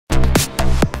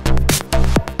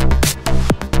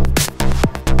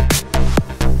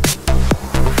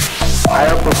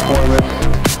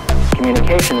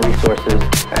communication resources,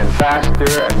 and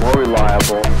faster and more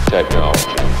reliable technology.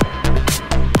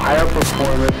 Higher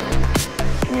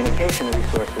performance communication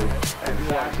resources. And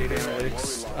data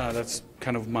analytics, that's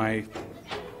kind of my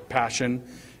passion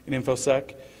in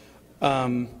InfoSec.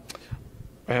 I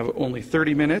have only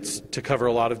 30 minutes to cover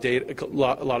a lot of data, a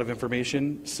lot of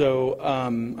information, so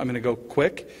I'm going to go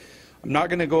quick. I'm not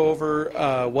going to go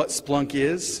over what Splunk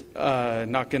is,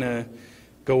 not going to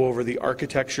go over the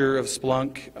architecture of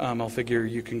Splunk. I'll figure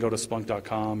you can go to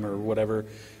splunk.com or whatever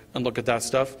and look at that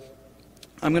stuff.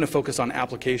 I'm going to focus on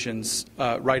applications,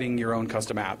 writing your own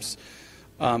custom apps.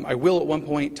 I will at one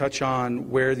point touch on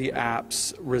where the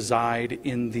apps reside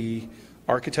in the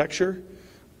architecture,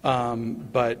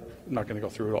 but I'm not going to go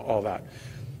through all that.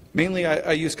 Mainly,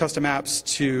 I use custom apps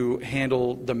to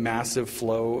handle the massive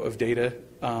flow of data.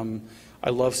 I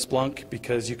love Splunk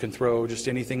because you can throw just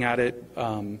anything at it,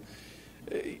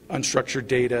 unstructured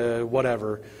data,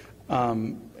 whatever,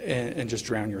 and just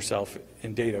drown yourself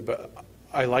in data. But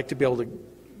I like to be able to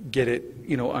get it,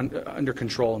 under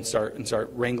control and start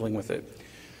wrangling with it.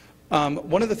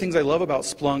 One of the things I love about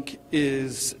Splunk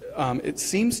is it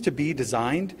seems to be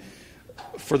designed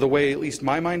for the way at least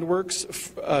my mind works,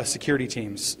 security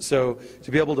teams. So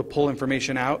to be able to pull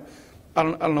information out, I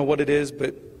don't know what it is,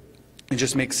 but it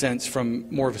just makes sense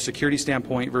from more of a security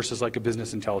standpoint versus like a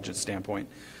business intelligence standpoint.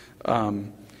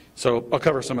 So I'll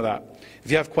cover some of that.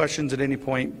 If you have questions at any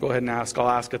point, go ahead and ask. I'll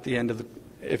ask at the end of the,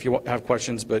 if you have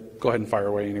questions, but go ahead and fire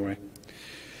away anyway.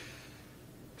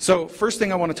 So first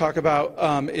thing I want to talk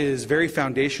about is very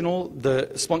foundational.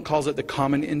 Splunk calls it the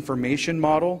Common Information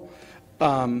Model.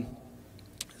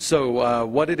 So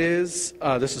what it is,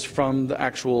 this is from the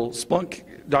actual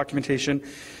Splunk documentation.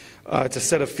 It's a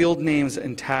set of field names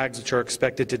and tags which are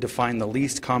expected to define the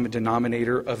least common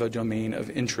denominator of a domain of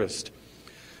interest.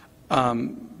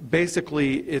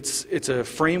 Basically, it's a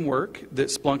framework that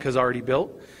Splunk has already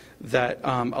built that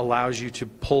allows you to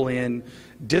pull in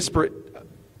disparate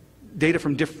data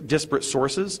from disparate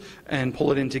sources and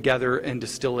pull it in together and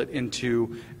distill it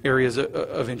into areas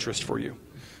of interest for you.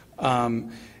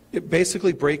 It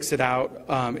basically breaks it out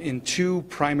in two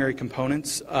primary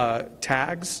components,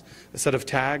 tags, a set of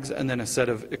tags, and then a set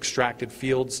of extracted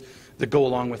fields that go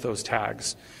along with those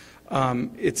tags.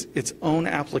 It's its own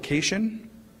application,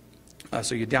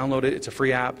 so you download it. It's a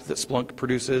free app that Splunk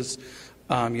produces.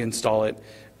 You install it,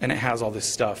 and it has all this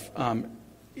stuff.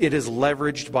 It is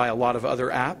leveraged by a lot of other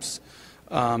apps,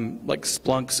 like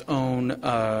Splunk's own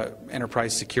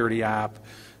enterprise security app,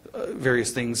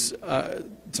 various things,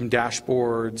 some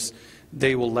dashboards.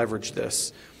 They will leverage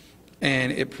this.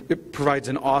 And it provides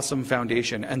an awesome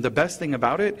foundation. And the best thing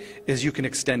about it is you can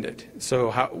extend it.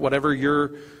 So whatever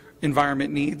your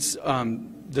environment needs,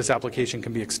 this application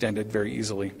can be extended very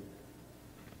easily.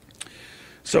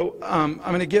 So I'm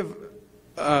going to give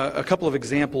a couple of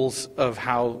examples of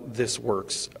how this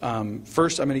works.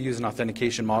 First, I'm going to use an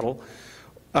authentication model.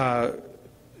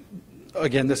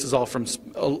 Again, this is all from,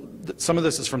 some of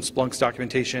this is from Splunk's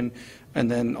documentation, and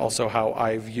then also how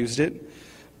I've used it.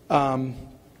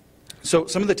 So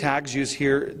some of the tags used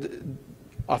here,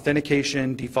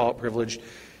 authentication, default, privileged.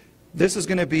 This is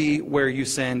going to be where you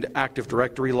send Active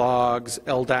Directory logs,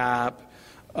 LDAP,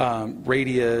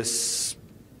 Radius,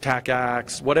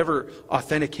 TACACS, whatever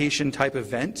authentication type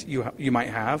event you might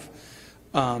have.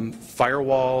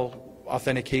 Firewall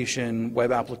authentication,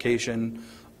 web application,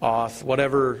 auth,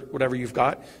 whatever you've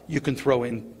got, you can throw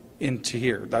into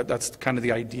here. That's kind of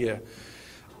the idea.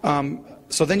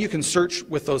 So then you can search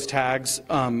with those tags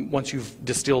once you've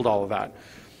distilled all of that.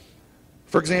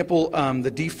 For example, the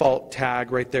default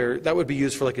tag right there, that would be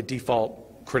used for like a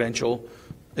default credential,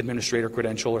 administrator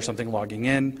credential or something logging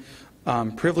in.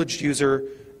 Privileged user,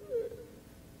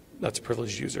 that's a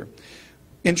privileged user.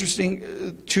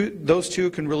 Interesting, those two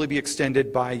can really be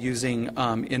extended by using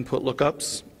input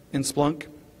lookups in Splunk,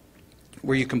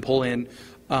 where you can pull in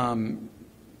like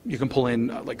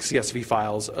CSV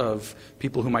files of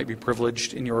people who might be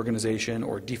privileged in your organization,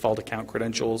 or default account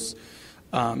credentials,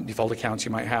 default accounts you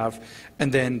might have,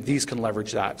 and then these can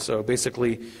leverage that. So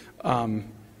basically,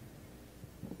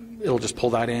 it'll just pull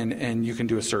that in and you can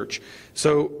do a search.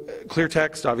 So clear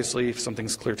text, obviously, if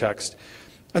something's clear text.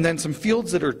 And then some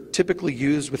fields that are typically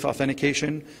used with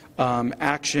authentication,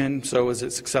 action, so is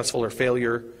it successful or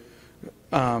failure,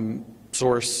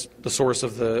 source, the source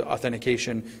of the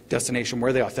authentication, destination,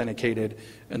 where they authenticated,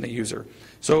 and the user.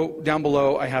 So down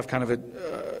below I have kind of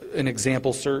an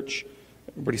example search.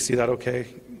 Everybody see that okay?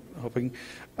 Hoping.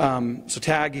 So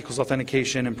tag equals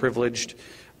authentication and privileged,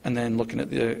 and then looking at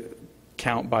the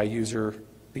count by user,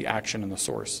 the action, and the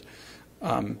source.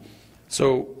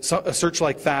 So a search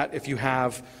like that, if you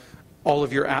have all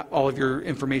of your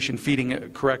information feeding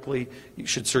it correctly, you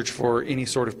should search for any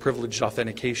sort of privileged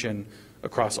authentication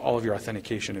across all of your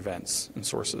authentication events and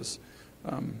sources.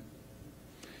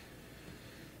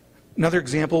 Another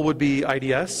example would be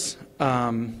IDS.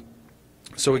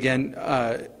 So again,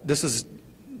 this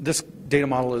data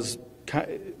model is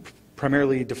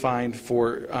primarily defined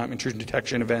for intrusion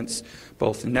detection events,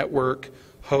 both network,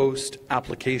 host,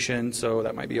 application, so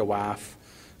that might be a WAF,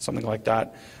 something like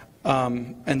that.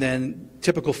 And then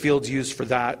typical fields used for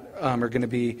that are going to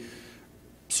be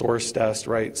source test,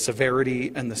 right?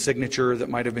 Severity and the signature that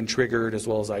might have been triggered, as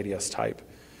well as IDS type.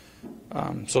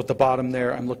 So at the bottom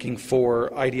there, I'm looking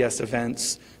for IDS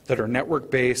events that are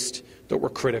network-based, that were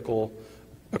critical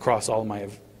across all of my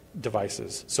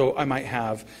devices. So I might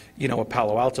have, a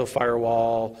Palo Alto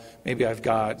firewall. Maybe I've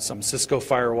got some Cisco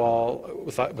firewall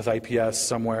with IPS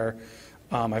somewhere.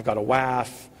 I've got a WAF,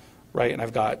 right? And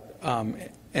I've got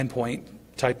endpoint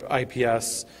type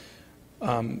IPS.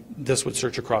 This would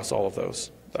search across all of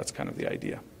those. That's kind of the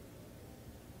idea.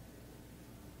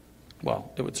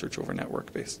 Well, it would search over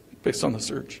network based on the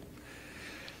search.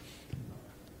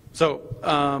 So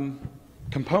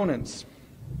components.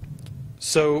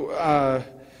 So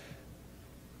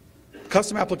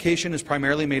custom application is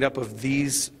primarily made up of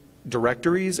these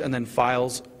directories and then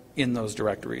files in those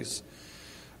directories.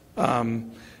 The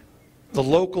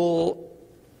local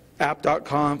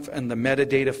app.conf and the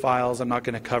metadata files I'm not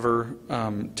going to cover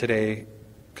today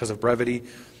because of brevity,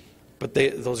 but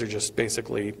those are just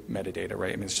basically metadata,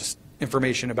 right? I mean, it's just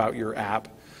information about your app,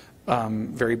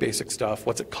 very basic stuff.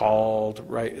 What's it called,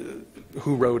 right?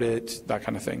 Who wrote it, that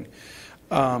kind of thing.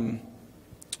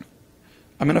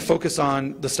 I'm going to focus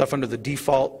on the stuff under the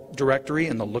default directory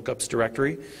and the lookups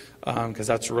directory because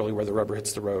that's really where the rubber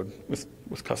hits the road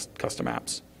with custom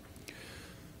apps.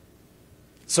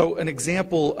 So an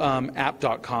example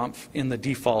app.conf in the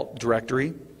default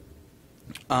directory.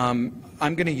 I'm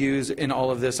going to use in all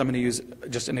of this, I'm going to use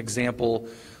just an example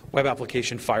web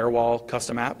application firewall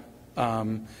custom app.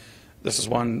 This is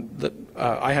one that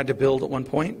I had to build at one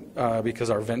point because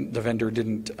the vendor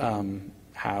didn't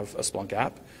have a Splunk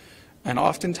app. And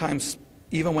oftentimes,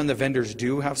 even when the vendors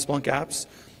do have Splunk apps,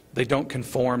 they don't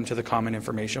conform to the Common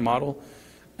Information Model.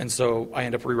 And so I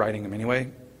end up rewriting them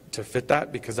anyway to fit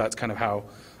that because that's kind of how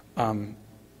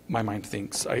my mind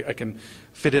thinks. I can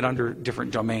fit it under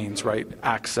different domains, right?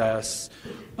 Access,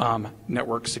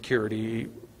 network security,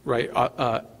 right?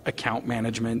 Account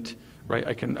management, right?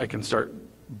 I can start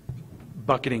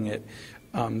bucketing it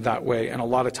that way. And a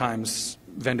lot of times,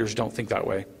 vendors don't think that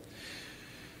way.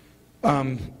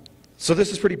 So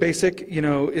this is pretty basic.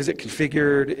 Is it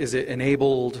configured? Is it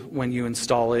enabled when you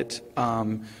install it?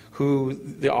 Who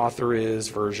the author is,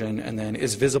 version, and then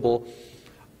is visible.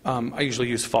 I usually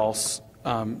use false.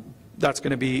 That's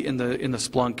going to be in the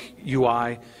Splunk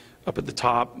UI up at the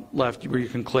top left where you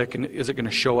can click, and is it going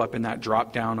to show up in that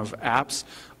drop down of apps?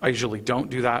 I usually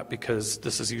don't do that because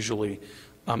this is usually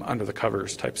under the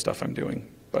covers type stuff I'm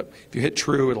doing. But if you hit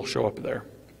true, it'll show up there.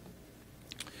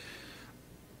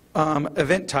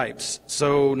 Event types.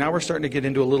 So now we're starting to get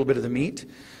into a little bit of the meat.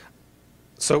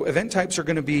 So event types are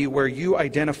going to be where you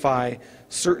identify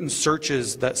certain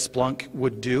searches that Splunk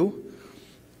would do,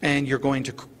 and you're going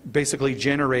to basically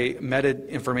generate meta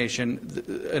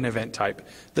information, an event type,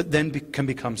 that then can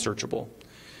become searchable.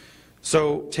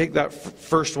 So take that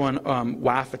first one,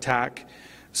 WAF attack.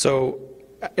 So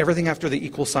everything after the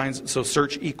equal signs, so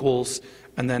search equals,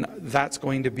 and then that's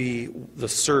going to be the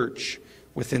search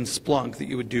within Splunk that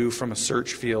you would do from a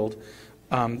search field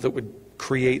that would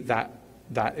create that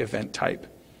event type.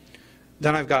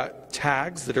 Then I've got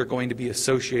tags that are going to be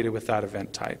associated with that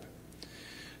event type.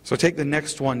 So take the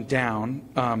next one down,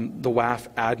 the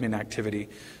WAF admin activity.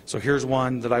 So here's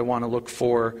one that I want to look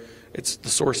for. It's the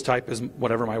source type is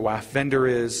whatever my WAF vendor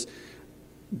is,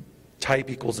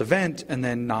 type equals event, and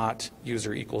then not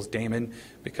user equals daemon,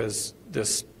 because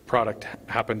this product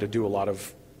happened to do a lot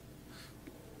of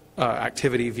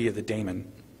activity via the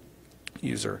daemon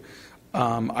user.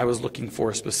 I was looking for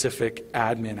a specific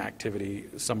admin activity,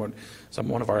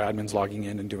 one of our admins logging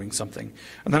in and doing something.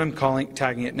 And then I'm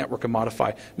tagging it network and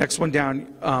modify. Next one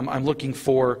down, I'm looking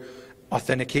for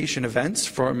authentication events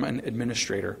from an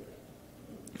administrator.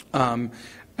 And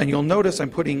you'll notice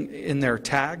I'm putting in there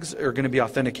tags are going to be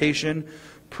authentication,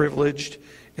 privileged,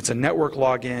 it's a network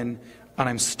login, and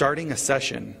I'm starting a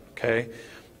session, okay?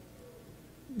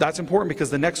 That's important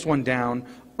because the next one down,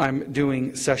 I'm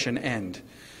doing session end.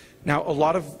 Now, a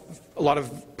lot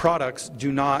of products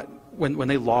do not when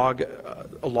they log a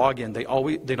login,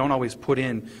 they don't always put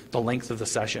in the length of the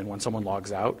session when someone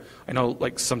logs out. I know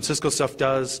like some Cisco stuff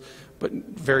does, but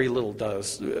very little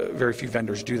does. Very few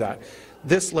vendors do that.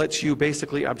 This lets you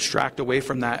basically abstract away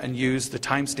from that and use the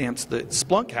timestamps that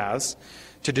Splunk has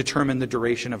to determine the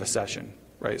duration of a session,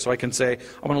 right? So I can say,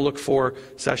 I want to look for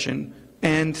session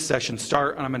end, session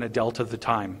start, and I'm going to delta the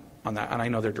time on that, and I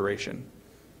know their duration.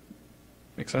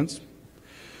 Make sense?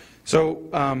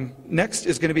 So next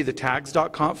is going to be the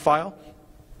tags.conf file,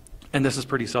 and this is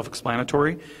pretty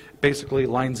self-explanatory. Basically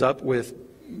lines up with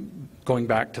going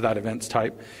back to that events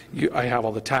type. I have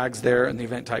all the tags there and the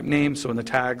event type name. So in the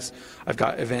tags, I've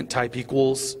got event type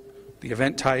equals the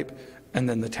event type, and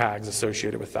then the tags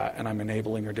associated with that, and I'm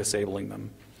enabling or disabling them.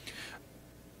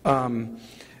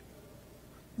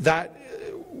 That,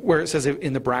 where it says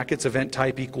in the brackets event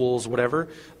type equals whatever,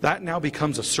 that now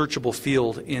becomes a searchable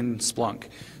field in Splunk.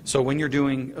 So when you're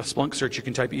doing a Splunk search, you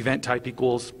can type event type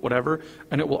equals whatever,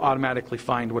 and it will automatically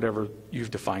find whatever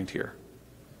you've defined here.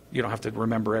 You don't have to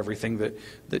remember everything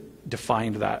that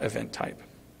defined that event type.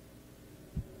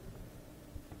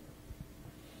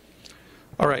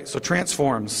 All right, so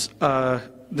transforms.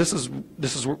 This is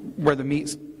where the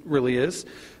meat really is.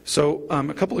 So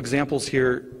a couple examples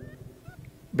here.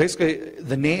 Basically,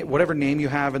 the name, whatever name you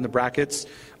have in the brackets,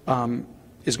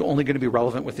 is only going to be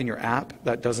relevant within your app.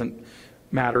 That doesn't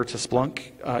matter to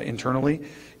Splunk internally.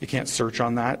 You can't search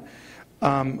on that.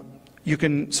 You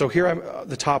can, so here I'm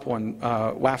the top one,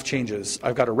 WAF changes.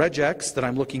 I've got a regex that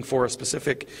I'm looking for a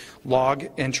specific log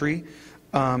entry,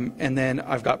 and then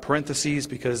I've got parentheses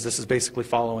because this is basically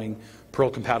following Perl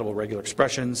compatible regular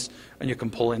expressions, and you can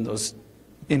pull in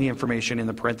any information in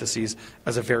the parentheses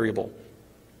as a variable.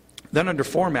 Then under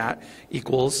format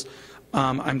equals,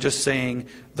 I'm just saying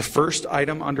the first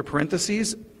item under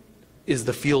parentheses is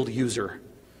the field user.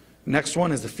 Next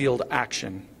one is the field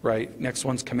action, right? Next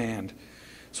one's command.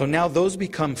 So now those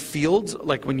become fields,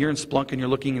 like when you're in Splunk and you're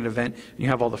looking at an event, and you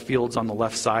have all the fields on the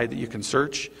left side that you can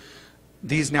search.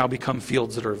 These now become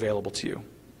fields that are available to you,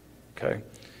 okay?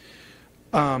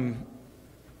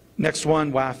 Next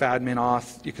one, WAF admin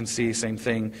auth, you can see same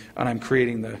thing, and I'm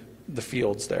creating the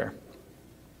fields there.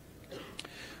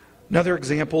 Another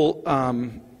example,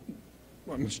 I'm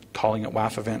just calling it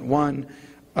WAF event 1,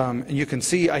 and you can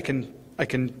see I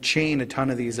can chain a ton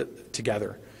of these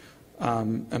together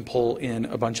and pull in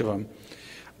a bunch of them.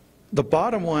 The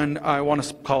bottom one I want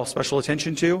to call special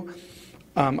attention to.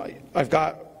 I've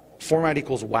got format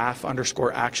equals WAF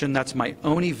underscore action. That's my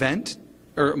own event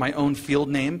or my own field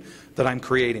name that I'm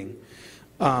creating.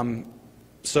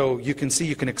 So you can see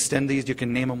you can extend these. You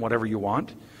can name them whatever you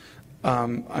want.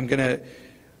 I'm going to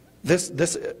this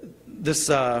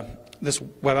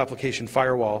web application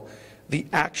firewall, the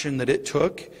action that it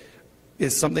took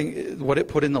is something, what it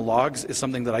put in the logs is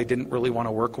something that I didn't really want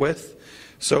to work with.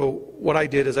 So what I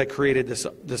did is I created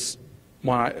this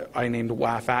one I named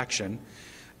WAF action,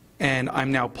 and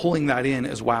I'm now pulling that in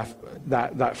as WAF,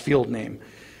 that field name.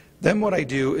 Then what I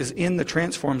do is in the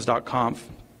transforms.conf,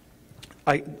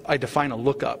 I define a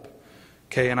lookup,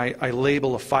 okay, and I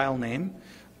label a file name,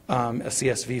 a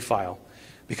CSV file,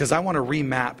 because I want to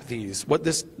remap these. What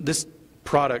this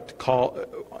product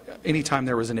anytime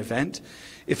there was an event,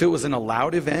 if it was an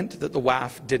allowed event that the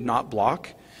WAF did not block,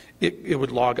 it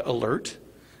would log alert.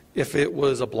 If it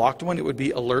was a blocked one, it would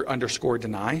be alert underscore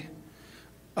deny,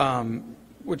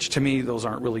 which to me, those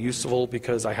aren't really useful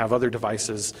because I have other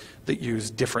devices that use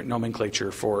different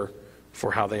nomenclature for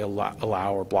how they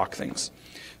allow or block things.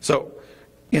 So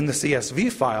in the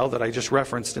CSV file that I just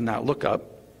referenced in that lookup,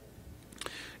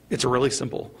 it's really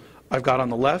simple. I've got on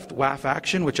the left WAF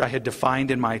action, which I had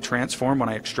defined in my transform when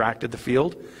I extracted the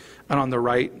field. And on the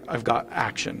right, I've got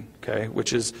action, okay,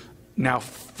 which is now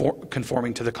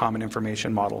conforming to the Common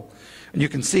Information Model. And you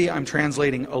can see I'm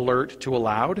translating alert to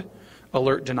allowed,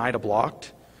 alert denied to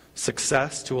blocked,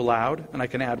 success to allowed, and I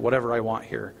can add whatever I want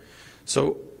here.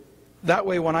 So that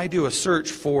way when I do a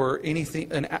search for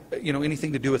anything,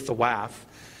 anything to do with the WAF,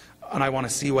 and I want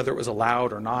to see whether it was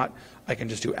allowed or not, I can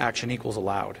just do action equals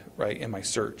allowed, right, in my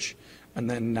search. And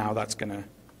then now that's going to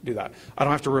do that. I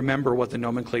don't have to remember what the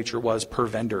nomenclature was per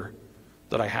vendor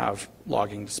that I have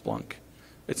logging to Splunk.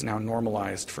 It's now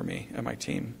normalized for me and my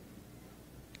team.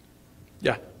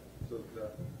 Yeah? So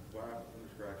that WAF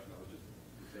underscore action, that was just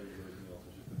the same as everything else.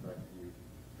 It's just the fact that you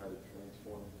had it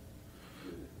transform.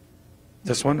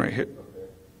 This one right here? Okay,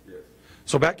 yes.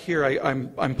 So back here,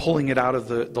 I'm pulling it out of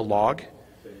the log.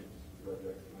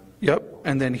 Yep,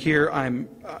 and then here I'm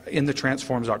in the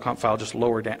transforms.conf file, just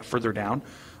further down,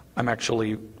 I'm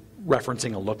actually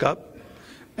referencing a lookup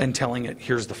and telling it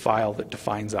here's the file that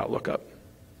defines that lookup.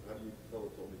 How do you tell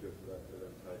it's only good for that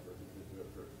event type versus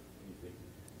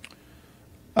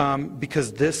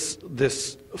Because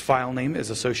this file name is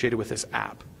associated with this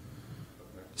app.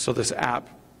 So this app,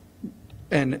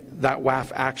 and that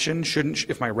WAF action shouldn't,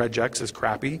 if my regex is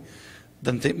crappy,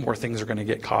 then more things are going to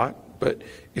get caught. But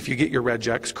if you get your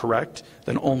regex correct,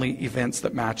 then only events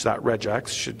that match that regex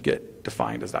should get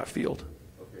defined as that field.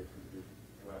 Okay, so your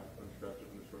WAF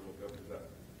unstructured underscore lookup, is that,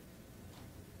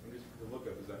 the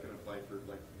lookup, is that going to apply for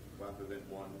like WAF event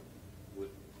 1? Would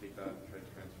take that and try to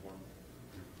transform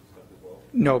stuff as well?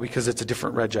 No, because it's a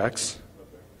different regex.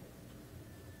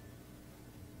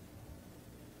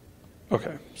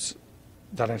 Okay, so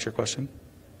that answer your question?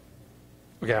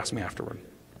 Okay, ask me afterward.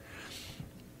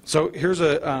 So here's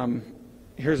a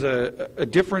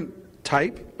different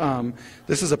type.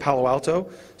 This is a Palo Alto.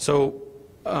 So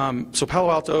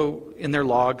Palo Alto in their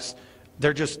logs,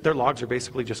 their logs are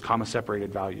basically just comma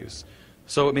separated values.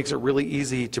 So it makes it really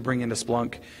easy to bring into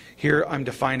Splunk. Here I'm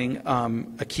defining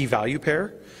a key value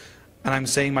pair, and I'm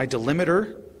saying my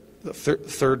delimiter, the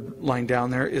third line down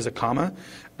there, is a comma,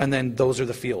 and then those are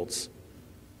the fields.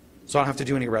 So I don't have to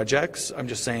do any regex. I'm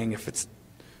just saying if it's,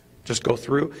 just go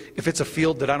through. If it's a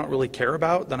field that I don't really care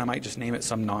about, then I might just name it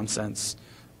some nonsense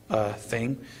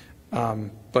thing.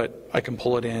 But I can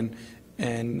pull it in,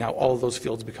 and now all of those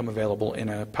fields become available in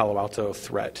a Palo Alto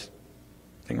threat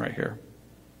thing right here.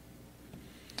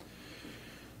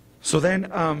 So then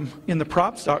in the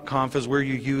props.conf is where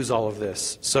you use all of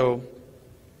this. So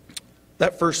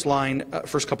that first line,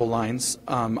 first couple lines,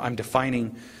 I'm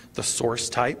defining the source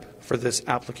type for this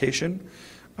application.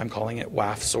 I'm calling it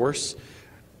WAF source.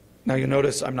 Now you'll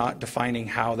notice I'm not defining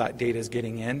how that data is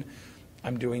getting in.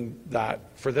 I'm doing that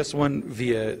for this one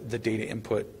via the data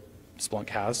input Splunk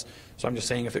has. So I'm just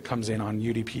saying if it comes in on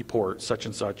UDP port such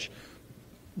and such,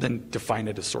 then define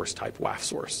it as source type WAF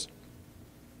source.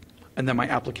 And then my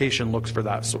application looks for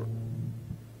that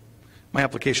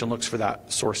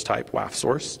source type WAF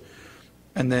source.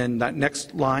 And then that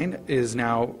next line is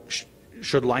now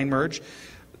should line merge.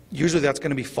 Usually that's going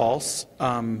to be false.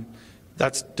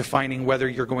 That's defining whether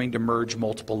you're going to merge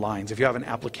multiple lines. If you have an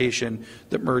application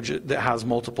that has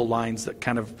multiple lines that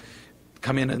kind of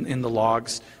come in the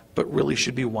logs, but really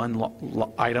should be one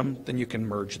item, then you can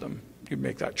merge them. You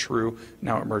make that true.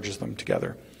 Now it merges them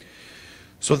together.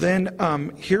 So then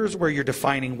here's where you're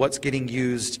defining what's getting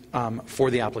used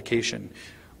for the application.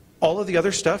 All of the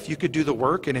other stuff, you could do the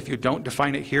work, and if you don't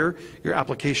define it here, your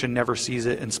application never sees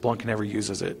it and Splunk never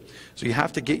uses it. So you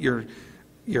have to get you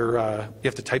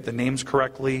have to type the names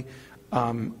correctly.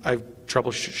 I've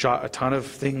troubleshot a ton of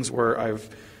things where I've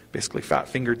basically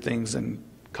fat-fingered things and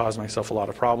caused myself a lot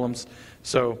of problems.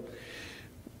 So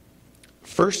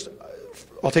first,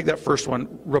 I'll take that first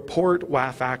one. Report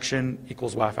WAF action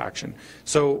equals WAF action.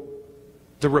 So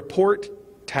the report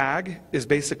tag is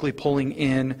basically pulling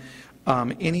in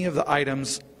any of the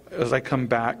items as I come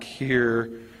back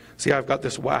here. See, I've got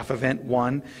this WAF event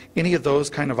 1. Any of those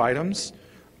kind of items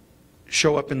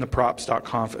show up in the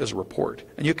props.conf as a report.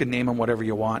 And you can name them whatever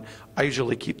you want. I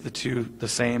usually keep the two the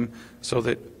same so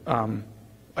that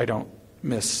I don't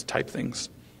mistype things.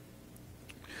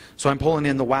 So I'm pulling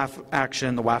in the WAF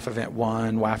action, the WAF event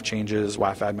 1, WAF changes,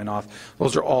 WAF admin auth.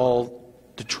 Those are all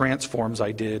the transforms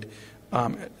I did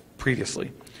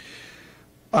previously.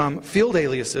 Field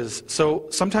aliases. So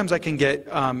sometimes I can get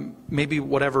maybe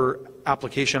whatever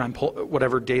application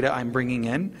whatever data I'm bringing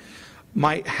in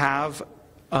might have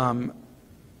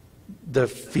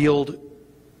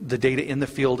the data in the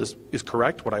field is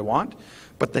correct, what I want,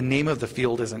 but the name of the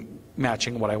field isn't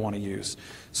matching what I want to use.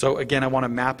 So again, I want to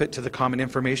map it to the Common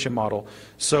Information Model.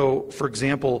 So for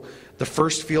example, the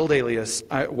first field alias,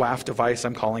 WAF device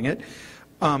I'm calling it,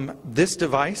 this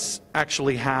device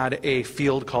actually had a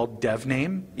field called dev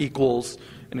name equals,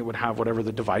 and it would have whatever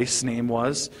the device name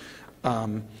was,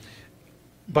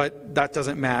 but that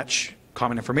doesn't match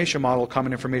Common Information Model.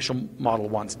 Common Information Model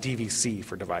wants DVC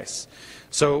for device.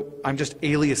 So I'm just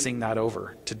aliasing that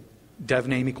over to dev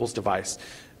name equals device.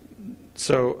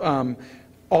 So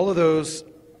all of those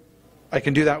I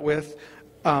can do that with.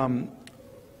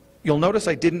 You'll notice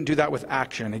I didn't do that with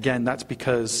action. Again, that's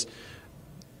because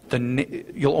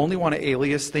you'll only want to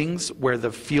alias things where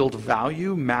the field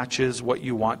value matches what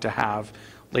you want to have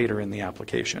later in the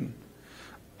application.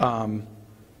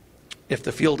 If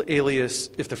the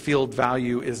field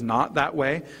value is not that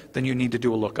way, then you need to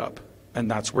do a lookup. And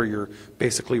that's where you're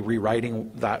basically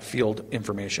rewriting that field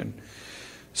information.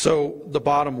 So the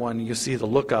bottom one, you see the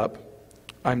lookup.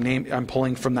 I'm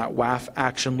pulling from that WAF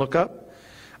action lookup,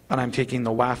 and I'm taking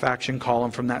the WAF action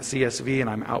column from that CSV, and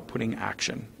I'm outputting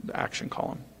action, the action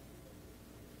column.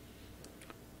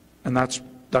 And that's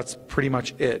pretty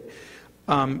much it.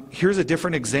 Here's a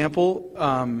different example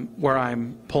where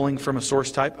I'm pulling from a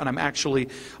source type, and I'm actually,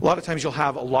 a lot of times you'll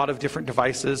have a lot of different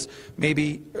devices.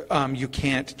 Maybe you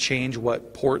can't change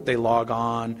what port they log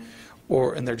on,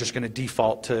 and they're just going to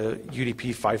default to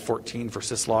UDP 514 for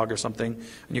syslog or something,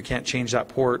 and you can't change that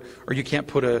port, or you can't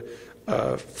put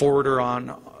a forwarder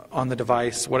on the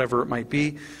device, whatever it might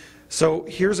be. So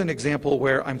here's an example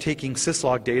where I'm taking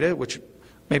syslog data, which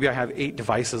maybe I have 8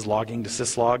 devices logging to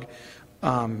syslog,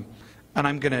 and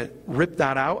I'm going to rip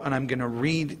that out, and I'm going to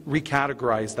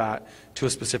recategorize that to a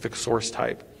specific source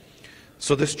type.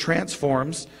 So this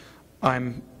transforms.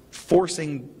 I'm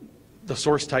forcing the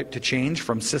source type to change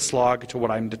from syslog to what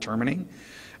I'm determining.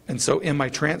 And so in my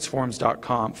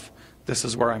transforms.conf, this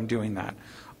is where I'm doing that.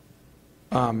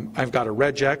 I've got a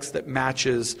regex that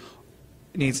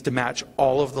needs to match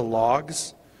all of the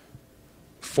logs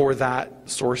for that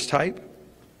source type.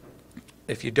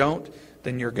 If you don't,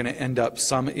 then you're going to end up,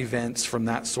 some events from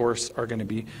that source are going to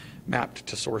be mapped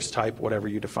to source type, whatever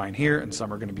you define here, and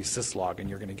some are going to be syslog, and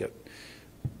you're going to get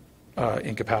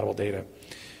incompatible data.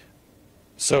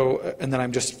 So, and then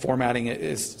I'm just formatting it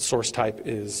as source type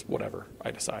is whatever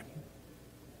I decide.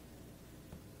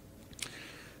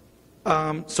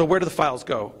 So where do the files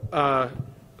go?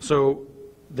 So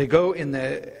they go in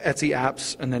the Etsy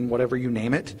apps and then whatever you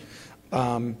name it.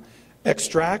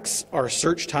 Extracts are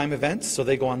search time events, so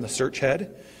they go on the search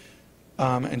head.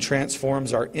 And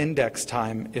transforms are index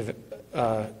time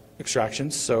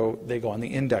extractions, so they go on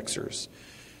the indexers.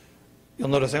 You'll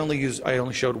notice I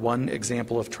only showed one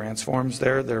example of transforms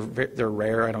there. They're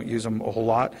rare. I don't use them a whole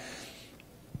lot.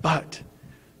 But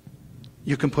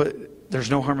you can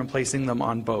there's no harm in placing them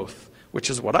on both,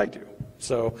 which is what I do.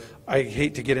 So I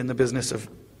hate to get in the business of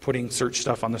putting search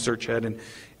stuff on the search head and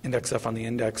index stuff on the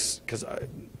index, because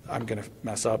I'm going to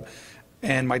mess up.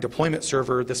 And my deployment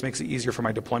server, this makes it easier for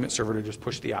my deployment server to just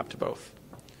push the app to both.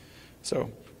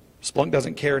 So Splunk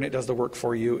doesn't care, and it does the work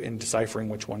for you in deciphering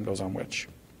which one goes on which.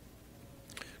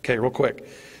 Okay, real quick.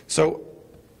 So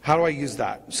how do I use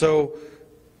that? So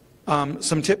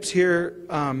some tips here.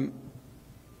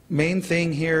 Main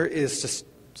thing here is to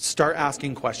start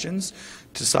asking questions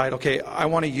to decide, okay, I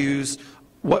want to use,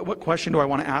 what question do I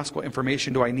want to ask, what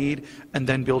information do I need, and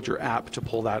then build your app to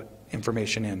pull that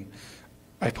information in.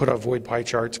 I put avoid pie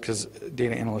charts because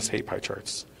data analysts hate pie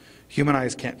charts. Human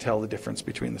eyes can't tell the difference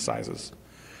between the sizes.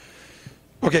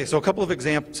 Okay, so a couple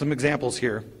of some examples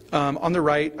here. On the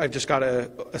right, I've just got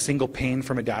a single pane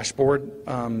from a dashboard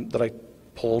that I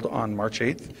pulled on March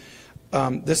 8th.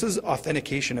 This is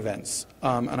authentication events,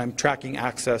 and I'm tracking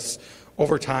access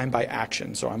over time by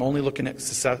action. So I'm only looking at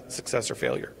success or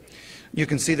failure. You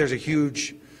can see there's a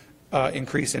huge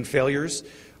increase in failures.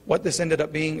 What this ended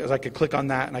up being is I could click on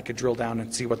that and I could drill down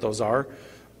and see what those are.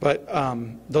 But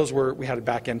we had a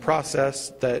back-end process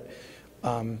that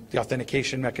the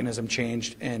authentication mechanism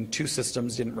changed, and 2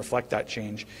 systems didn't reflect that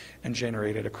change and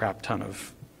generated a crap ton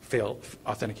of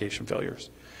authentication failures.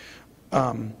 So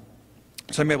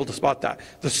I'm able to spot that.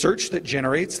 The search that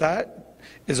generates that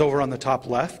is over on the top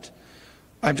left.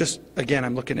 I'm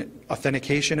looking at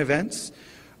authentication events.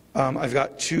 I've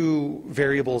got 2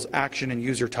 variables, action and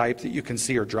user type, that you can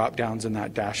see are drop downs in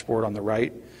that dashboard on the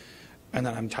right. And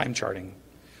then I'm time charting.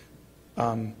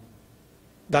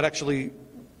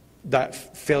 That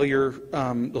failure,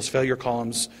 those failure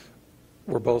columns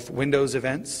were both Windows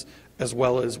events as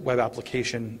well as web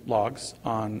application logs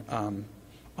on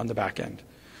the back end.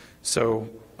 So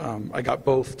I got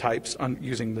both types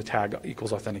using the tag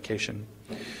equals authentication.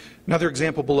 Another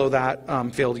example below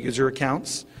that, failed user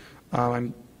accounts.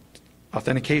 I'm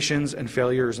authentications and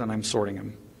failures, and I'm sorting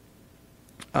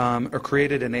them. Or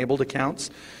created enabled accounts.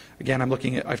 Again,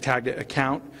 I've tagged it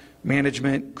account,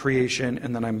 management, creation,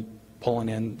 and then I'm pulling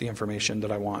in the information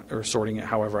that I want, or sorting it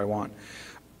however I want.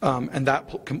 And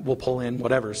that will pull in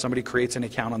whatever. Somebody creates an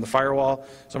account on the firewall,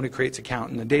 somebody creates an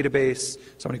account in the database,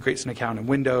 somebody creates an account in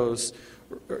Windows,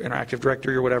 or Interactive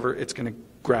Directory or whatever, it's going to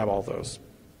grab all those.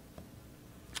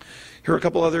 Here are a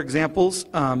couple other examples.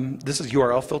 This is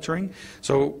URL filtering.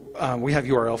 So we have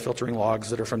URL filtering logs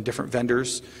that are from different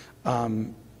vendors.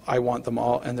 I want them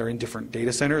all, and they're in different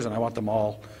data centers, and I want them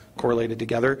all correlated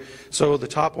together. So the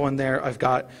top one there, I've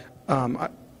got,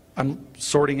 I'm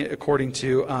sorting it according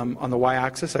to, on the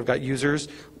y-axis, I've got users,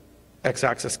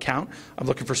 x-axis count. I'm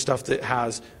looking for stuff that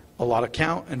has a lot of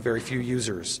count and very few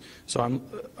users. So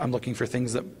I'm looking for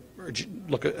things that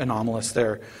look anomalous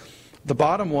there. The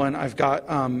bottom one, I've got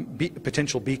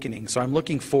potential beaconing. So I'm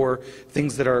looking for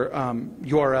things that are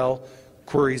URL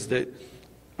queries that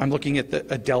I'm looking at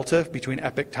a delta between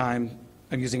epoch time.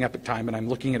 I'm using epoch time, and I'm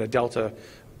looking at a delta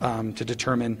to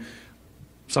determine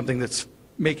something that's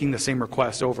making the same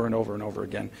request over and over and over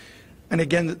again. And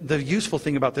again, the useful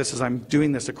thing about this is I'm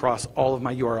doing this across all of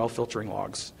my URL filtering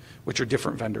logs, which are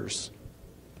different vendors.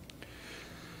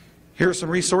 Here are some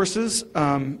resources.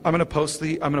 I'm going to post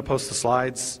the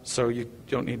slides, so you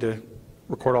don't need to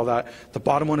record all that. The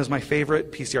bottom one is my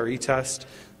favorite, PCRE test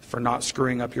for not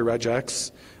screwing up your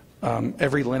regex.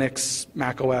 Every Linux,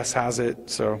 Mac OS has it.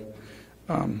 So,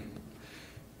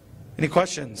 any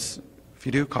questions? If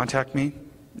you do, contact me.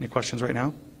 Any questions right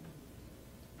now?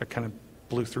 I kind of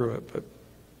blew through it, but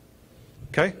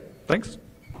okay. Thanks.